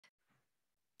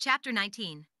Chapter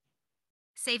 19.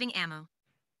 Saving Ammo.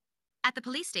 At the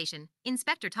police station,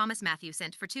 Inspector Thomas Matthew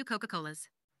sent for 2 Coca-Colas.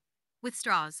 With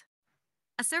straws.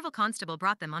 A servile constable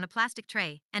brought them on a plastic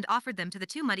tray and offered them to the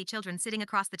 2 muddy children sitting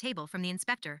across the table from the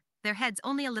inspector, their heads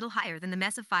only a little higher than the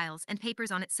mess of files and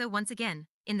papers on it. So once again,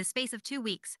 in the space of 2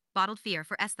 weeks, bottled fear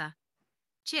for Estha.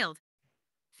 Chilled.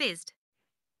 Fizzed.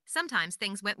 Sometimes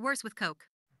things went worse with Coke.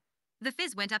 The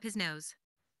fizz went up his nose.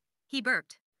 He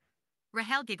burped.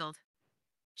 Rahel giggled.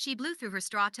 She blew through her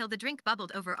straw till the drink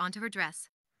bubbled over onto her dress.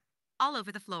 All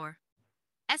over the floor.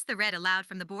 Estha read aloud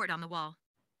from the board on the wall.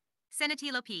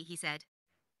 Senatilo P, he said.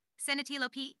 Senatilo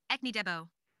P, ekni debo.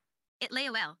 It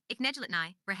laol,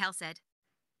 iknejlatni, Rahel said.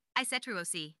 I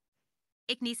setruosi.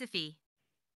 Ikni safi.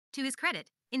 To his credit,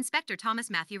 Inspector Thomas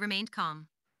Matthew remained calm.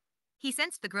 He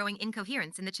sensed the growing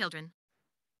incoherence in the children.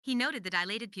 He noted the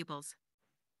dilated pupils.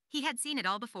 He had seen it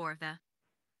all before, the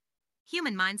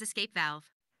human mind's escape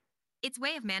valve. Its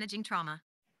way of managing trauma.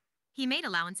 He made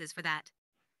allowances for that.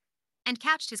 And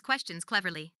couched his questions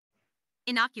cleverly.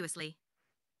 Innocuously.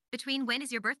 Between when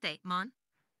is your birthday, Mon?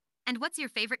 And what's your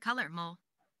favorite color, Mole?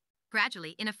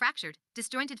 Gradually, in a fractured,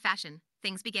 disjointed fashion,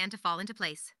 things began to fall into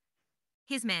place.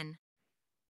 His men.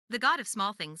 The God of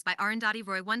Small Things by Arundhati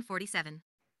Roy 147.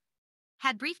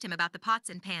 Had briefed him about the pots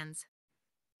and pans.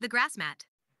 The grass mat.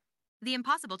 The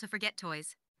impossible to forget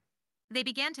toys. They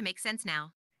began to make sense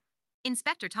now.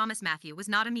 Inspector Thomas Matthew was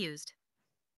not amused.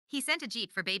 He sent a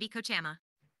jeep for baby Kochama.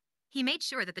 He made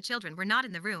sure that the children were not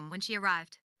in the room when she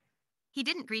arrived. He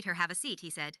didn't greet her. Have a seat, he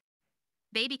said.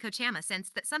 Baby Kochama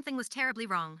sensed that something was terribly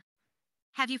wrong.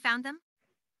 Have you found them?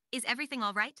 Is everything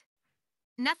all right?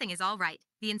 Nothing is all right,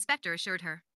 the inspector assured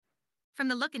her. From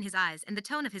the look in his eyes and the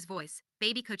tone of his voice,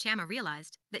 baby Kochama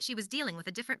realized that she was dealing with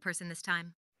a different person this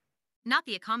time. Not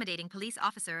the accommodating police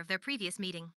officer of their previous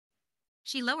meeting.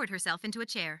 She lowered herself into a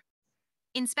chair.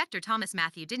 Inspector Thomas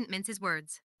Matthew didn't mince his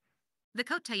words. The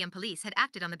Kottayam police had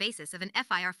acted on the basis of an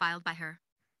FIR filed by her.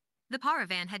 The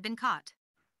Paravan had been caught.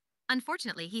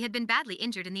 Unfortunately, he had been badly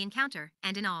injured in the encounter,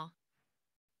 and in all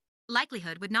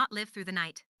likelihood would not live through the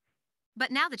night.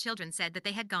 But now the children said that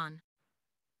they had gone.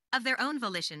 Of their own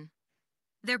volition.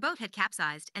 Their boat had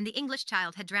capsized and the English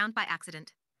child had drowned by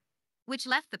accident. Which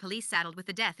left the police saddled with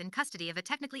the death in custody of a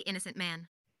technically innocent man.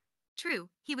 True,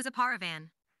 he was a Paravan.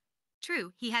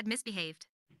 True, he had misbehaved.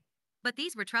 But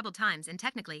these were troubled times and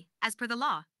technically, as per the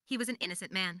law, he was an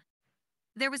innocent man.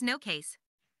 There was no case.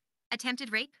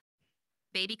 Attempted rape?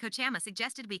 Baby Kochama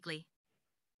suggested weakly.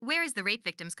 Where is the rape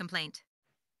victim's complaint?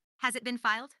 Has it been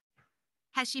filed?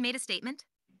 Has she made a statement?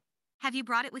 Have you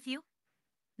brought it with you?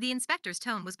 The inspector's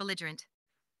tone was belligerent.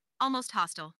 Almost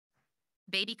hostile.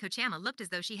 Baby Kochama looked as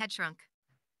though she had shrunk.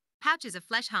 Pouches of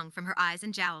flesh hung from her eyes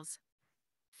and jowls.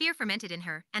 Fear fermented in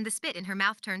her, and the spit in her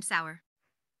mouth turned sour.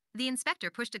 The inspector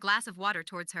pushed a glass of water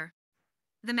towards her.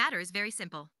 The matter is very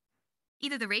simple.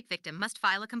 Either the rape victim must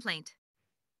file a complaint,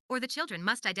 or the children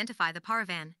must identify the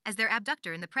Paravan as their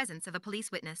abductor in the presence of a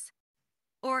police witness.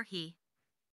 Or he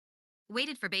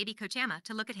waited for baby Kochama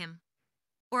to look at him.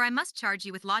 Or I must charge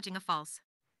you with lodging a false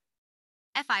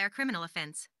FIR criminal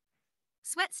offense.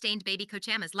 Sweat stained baby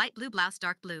Kochama's light blue blouse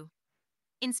dark blue.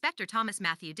 Inspector Thomas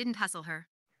Matthew didn't hustle her.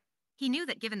 He knew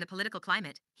that given the political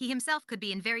climate, he himself could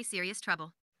be in very serious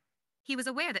trouble. He was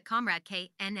aware that Comrade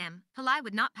K.N.M. Pillai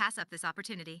would not pass up this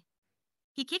opportunity.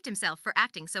 He kicked himself for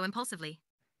acting so impulsively.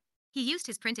 He used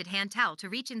his printed hand towel to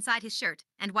reach inside his shirt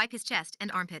and wipe his chest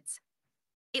and armpits.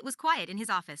 It was quiet in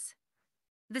his office.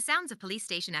 The sounds of police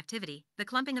station activity, the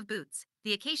clumping of boots,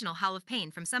 the occasional howl of pain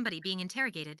from somebody being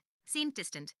interrogated, seemed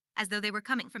distant, as though they were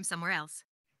coming from somewhere else.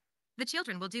 The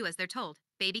children will do as they're told,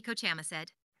 baby Kochama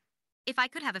said. If I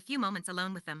could have a few moments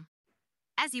alone with them.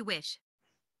 As you wish.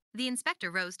 The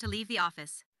inspector rose to leave the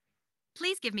office.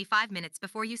 Please give me 5 minutes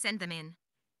before you send them in.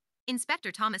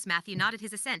 Inspector Thomas Matthew nodded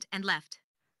his assent and left.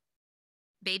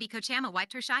 Baby Kochama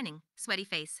wiped her shining, sweaty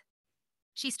face.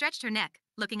 She stretched her neck,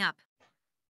 looking up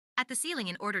at the ceiling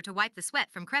in order to wipe the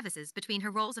sweat from crevices between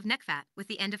her rolls of neck fat with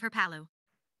the end of her palo.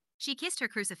 She kissed her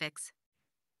crucifix.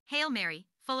 Hail Mary,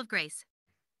 full of grace.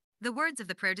 The words of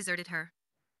the prayer deserted her.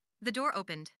 The door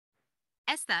opened.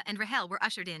 Estha and Rahel were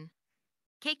ushered in.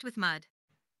 Caked with mud.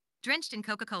 Drenched in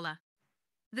Coca-Cola.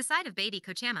 The sight of baby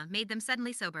Kochama made them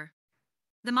suddenly sober.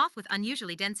 The moth with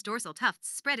unusually dense dorsal tufts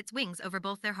spread its wings over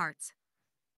both their hearts.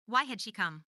 Why had she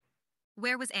come?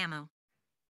 Where was Ammo?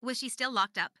 Was she still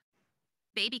locked up?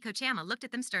 Baby Kochama looked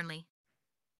at them sternly.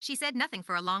 She said nothing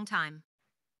for a long time.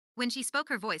 When she spoke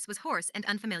her voice was hoarse and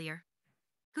unfamiliar.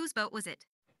 Whose boat was it?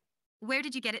 Where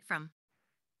did you get it from?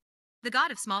 The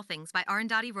God of Small Things by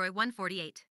Arundhati Roy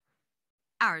 148.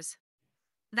 Ours.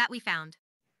 That we found.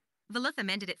 Velutha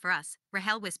mended it for us,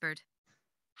 Rahel whispered.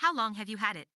 How long have you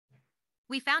had it?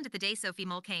 We found it the day Sophie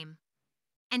Mole came.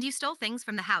 And you stole things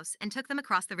from the house and took them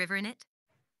across the river in it?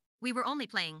 We were only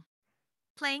playing.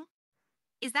 Playing?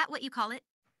 Is that what you call it?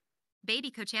 Baby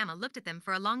Kochama looked at them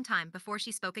for a long time before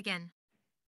she spoke again.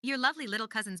 Your lovely little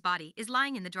cousin's body is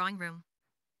lying in the drawing room.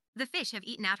 The fish have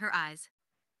eaten out her eyes.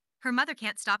 Her mother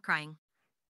can't stop crying.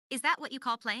 Is that what you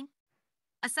call playing?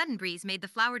 A sudden breeze made the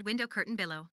flowered window curtain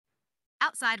billow.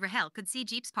 Outside, Rahel could see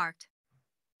jeeps parked.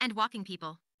 And walking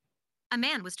people. A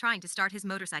man was trying to start his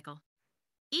motorcycle.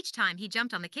 Each time he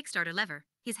jumped on the Kickstarter lever,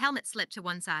 his helmet slipped to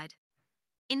one side.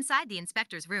 Inside the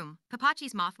inspector's room,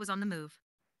 Papachi's moth was on the move.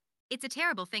 It's a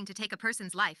terrible thing to take a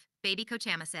person's life, Baby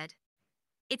Kochama said.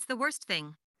 It's the worst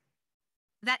thing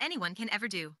that anyone can ever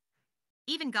do.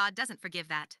 Even God doesn't forgive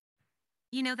that.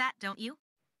 You know that, don't you?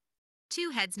 Two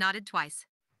heads nodded twice.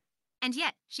 And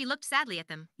yet, she looked sadly at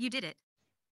them. You did it.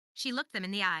 She looked them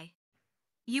in the eye.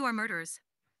 You are murderers.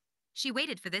 She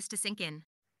waited for this to sink in.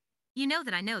 You know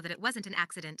that it wasn't an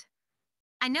accident.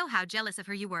 I know how jealous of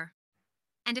her you were.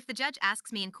 And if the judge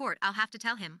asks me in court, I'll have to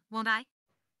tell him, won't I?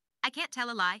 I can't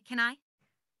tell a lie, can I?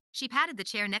 She patted the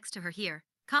chair next to her. Here,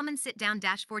 come and sit down.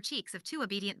 4 cheeks of 2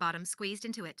 obedient bottoms squeezed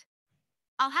into it.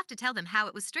 I'll have to tell them how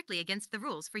it was strictly against the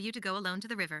rules for you to go alone to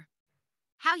the river.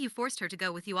 How you forced her to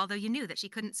go with you although you knew that she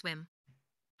couldn't swim.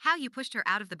 How you pushed her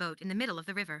out of the boat in the middle of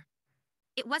the river.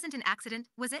 It wasn't an accident,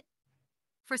 was it?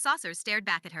 For Saucers stared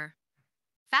back at her,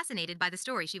 fascinated by the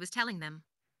story she was telling them.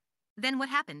 Then what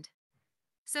happened?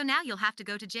 So now you'll have to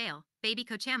go to jail, Baby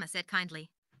Kochama said kindly.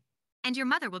 And your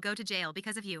mother will go to jail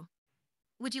because of you.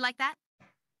 Would you like that?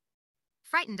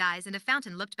 Frightened eyes and a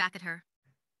fountain looked back at her.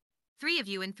 3 of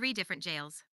you in 3 different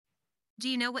jails. Do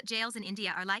you know what jails in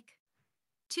India are like?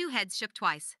 2 heads shook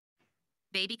twice.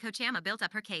 Baby Kochama built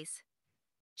up her case.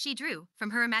 She drew,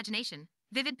 from her imagination,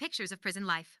 vivid pictures of prison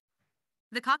life.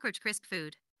 The cockroach crisp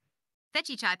food.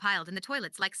 Fetchy chai piled in the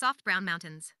toilets like soft brown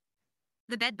mountains.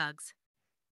 The bedbugs.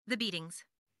 The beatings.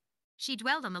 She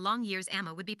dwelled on the long years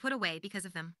Amma would be put away because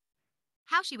of them.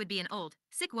 How she would be an old,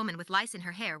 sick woman with lice in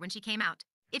her hair when she came out,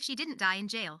 if she didn't die in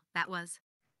jail, that was.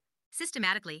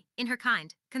 Systematically, in her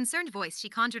kind, concerned voice she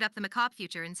conjured up the macabre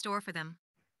future in store for them.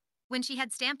 When she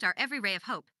had stamped our every ray of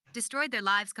hope, destroyed their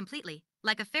lives completely,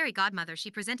 like a fairy godmother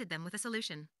she presented them with a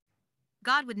solution.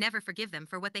 God would never forgive them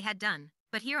for what they had done,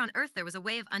 but here on earth there was a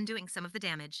way of undoing some of the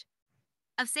damage.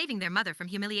 Of saving their mother from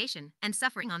humiliation and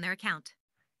suffering on their account.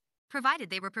 Provided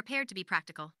they were prepared to be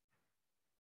practical.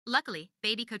 Luckily,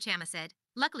 Baby Kochama said,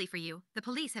 luckily for you, the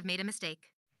police have made a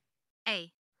mistake.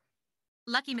 A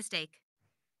lucky mistake.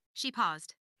 She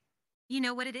paused. You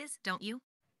know what it is, don't you?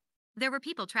 There were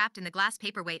people trapped in the glass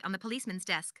paperweight on the policeman's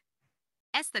desk.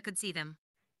 Esther could see them.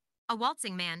 A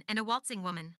waltzing man and a waltzing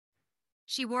woman.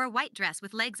 She wore a white dress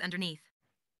with legs underneath.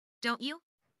 Don't you?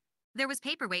 There was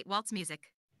paperweight waltz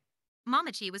music.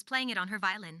 Mamachi was playing it on her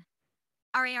violin.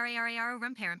 Ara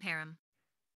rum param param.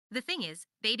 The thing is,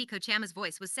 Baby Kochama's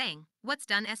voice was saying, what's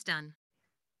done is done.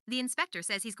 The inspector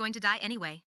says he's going to die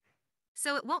anyway.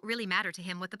 So it won't really matter to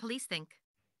him what the police think.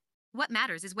 What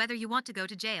matters is whether you want to go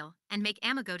to jail, and make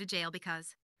Amma go to jail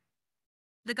because.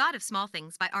 The God of Small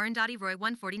Things by Arundhati Roy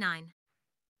 149.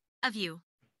 Of you.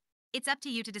 It's up to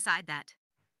you to decide that.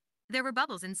 There were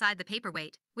bubbles inside the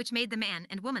paperweight, which made the man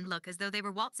and woman look as though they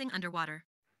were waltzing underwater.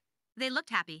 They looked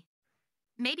happy.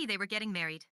 Maybe they were getting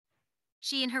married.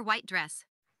 She in her white dress.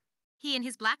 He in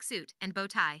his black suit and bow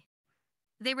tie.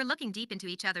 They were looking deep into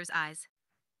each other's eyes.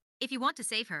 If you want to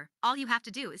save her, all you have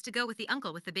to do is to go with the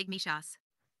uncle with the big mishas.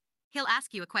 He'll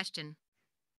ask you a question.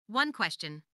 One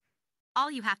question.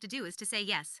 All you have to do is to say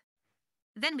yes.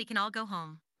 Then we can all go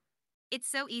home. It's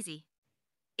so easy.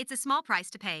 It's a small price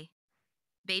to pay.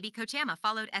 Baby Kochama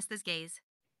followed Esther's gaze.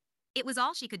 It was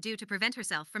all she could do to prevent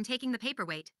herself from taking the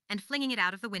paperweight and flinging it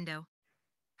out of the window.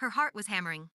 Her heart was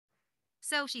hammering.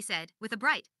 So she said, with a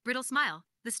bright, brittle smile,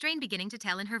 the strain beginning to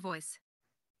tell in her voice.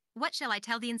 What shall I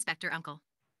tell the inspector, uncle?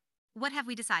 What have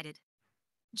we decided?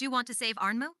 Do you want to save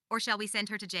Arnmo, or shall we send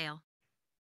her to jail?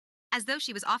 As though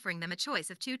she was offering them a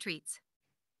choice of 2 treats.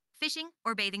 Fishing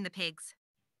or bathing the pigs.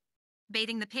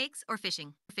 Bathing the pigs or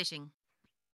fishing? Fishing.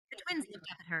 The twins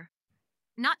looked up at her.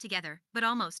 Not together, but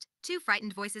almost, 2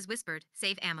 frightened voices whispered,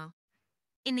 save Ammo.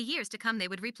 In the years to come they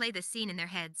would replay this scene in their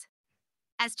heads.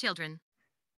 As children.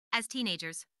 As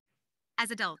teenagers.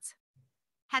 As adults.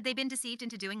 Had they been deceived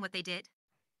into doing what they did?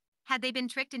 Had they been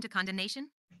tricked into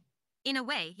condemnation? In a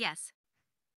way, yes.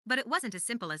 But it wasn't as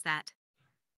simple as that.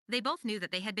 They both knew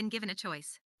that they had been given a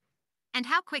choice. And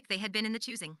how quick they had been in the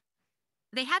choosing.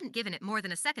 They hadn't given it more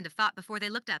than a second of thought before they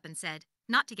looked up and said,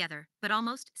 not together, but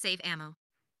almost, save Ammo.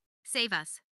 Save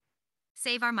us.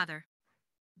 Save our mother.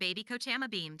 Baby Kochama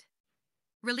beamed.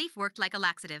 Relief worked like a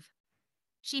laxative.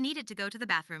 She needed to go to the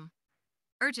bathroom.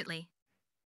 Urgently.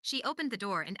 She opened the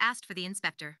door and asked for the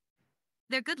inspector.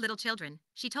 They're good little children,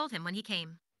 she told him when he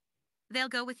came. They'll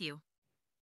go with you.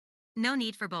 No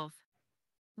need for both.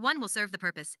 One will serve the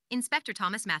purpose, Inspector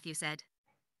Thomas Matthew said.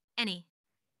 Any.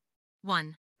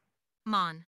 One.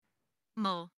 Mon.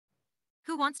 Mole.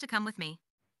 Who wants to come with me?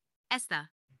 Estha.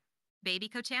 Baby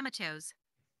Kochama chose.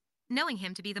 Knowing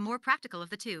him to be the more practical of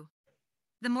the two.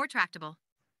 The more tractable.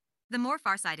 The more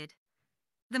farsighted.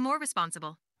 The more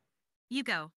responsible. You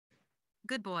go.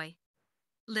 Good boy.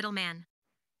 Little man.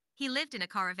 He lived in a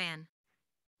caravan.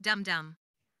 Dum-dum.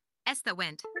 Estha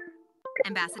went.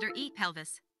 Ambassador E.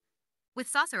 Pelvis. With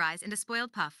saucer eyes and a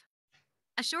spoiled puff.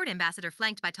 A short ambassador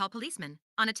flanked by tall policemen,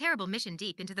 on a terrible mission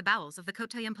deep into the bowels of the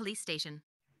Kotoyam police station.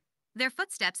 Their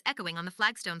footsteps echoing on the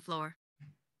flagstone floor.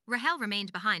 Rahel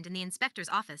remained behind in the inspector's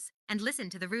office, and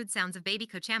listened to the rude sounds of baby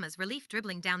Kochama's relief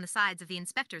dribbling down the sides of the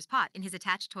inspector's pot in his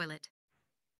attached toilet.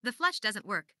 The flush doesn't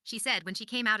work, she said when she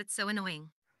came out. It's so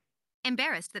annoying.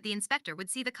 Embarrassed that the inspector would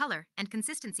see the color and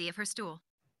consistency of her stool.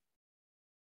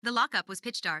 The lockup was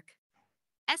pitch dark.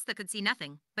 Estha could see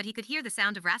nothing, but he could hear the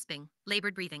sound of rasping,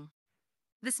 labored breathing.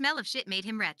 The smell of shit made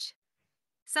him retch.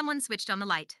 Someone switched on the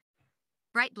light.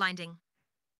 Bright blinding.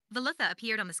 Velutha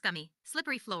appeared on the scummy,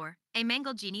 slippery floor, a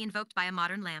mangled genie invoked by a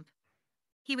modern lamp.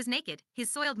 He was naked,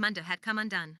 his soiled mundo had come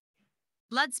undone.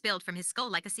 Blood spilled from his skull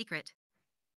like a secret.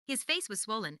 His face was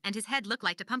swollen and his head looked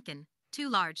like a pumpkin, too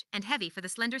large and heavy for the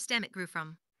slender stem it grew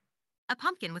from. A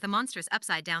pumpkin with a monstrous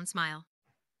upside-down smile.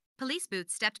 Police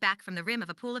boots stepped back from the rim of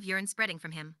a pool of urine spreading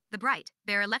from him, the bright,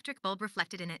 bare electric bulb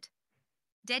reflected in it.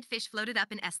 Dead fish floated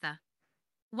up in Estha.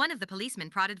 One of the policemen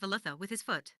prodded Velutha with his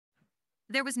foot.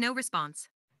 There was no response.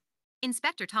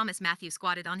 Inspector Thomas Matthew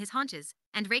squatted on his haunches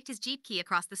and raked his jeep key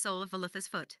across the sole of Velutha's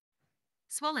foot.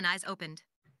 Swollen eyes opened.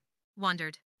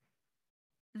 Wandered.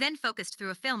 Then focused through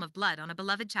a film of blood on a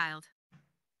beloved child.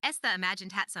 Estha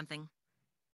imagined had something.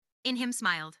 In him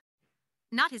smiled.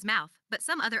 Not his mouth, but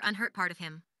some other unhurt part of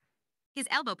him. His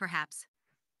elbow perhaps.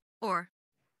 Or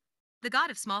The God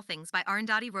of Small Things by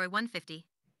Arundhati Roy 150.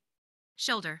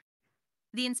 Shoulder.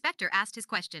 The inspector asked his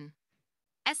question.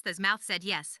 Estha's mouth said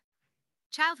yes.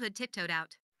 Childhood tiptoed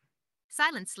out.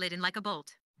 Silence slid in like a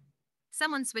bolt.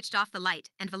 Someone switched off the light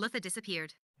and Velutha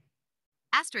disappeared.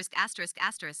 Asterisk asterisk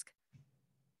asterisk.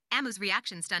 Amu's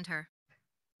reaction stunned her.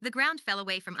 The ground fell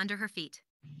away from under her feet.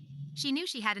 She knew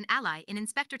she had an ally in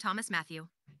Inspector Thomas Matthew.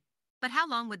 But how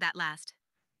long would that last?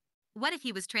 What if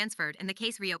he was transferred and the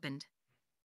case reopened?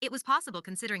 It was possible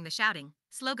considering the shouting,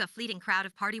 sloga fleeting crowd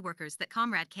of party workers that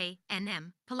Comrade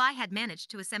K.N.M. Pillai had managed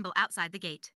to assemble outside the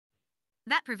gate.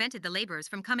 That prevented the laborers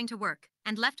from coming to work,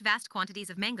 and left vast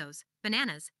quantities of mangoes,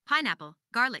 bananas, pineapple,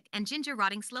 garlic and ginger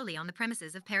rotting slowly on the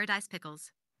premises of Paradise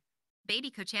Pickles.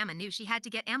 Baby Kochama knew she had to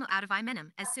get Amu out of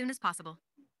Imenem as soon as possible.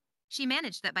 She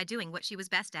managed that by doing what she was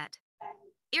best at.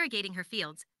 Irrigating her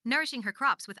fields, nourishing her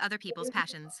crops with other people's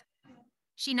passions.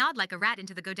 She gnawed like a rat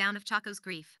into the godown of Chaco's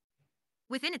grief.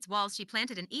 Within its walls she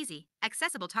planted an easy,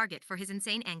 accessible target for his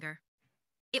insane anger.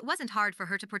 It wasn't hard for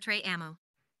her to portray Amu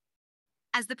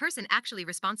as the person actually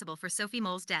responsible for Sophie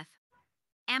Mole's death.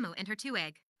 Amu and her two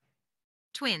egg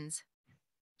twins.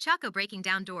 Chaco breaking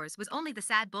down doors was only the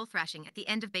sad bull thrashing at the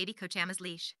end of baby Kochama's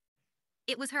leash.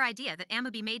 It was her idea that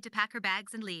Amu be made to pack her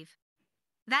bags and leave.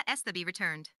 That Estha be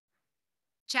returned.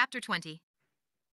 Chapter 20.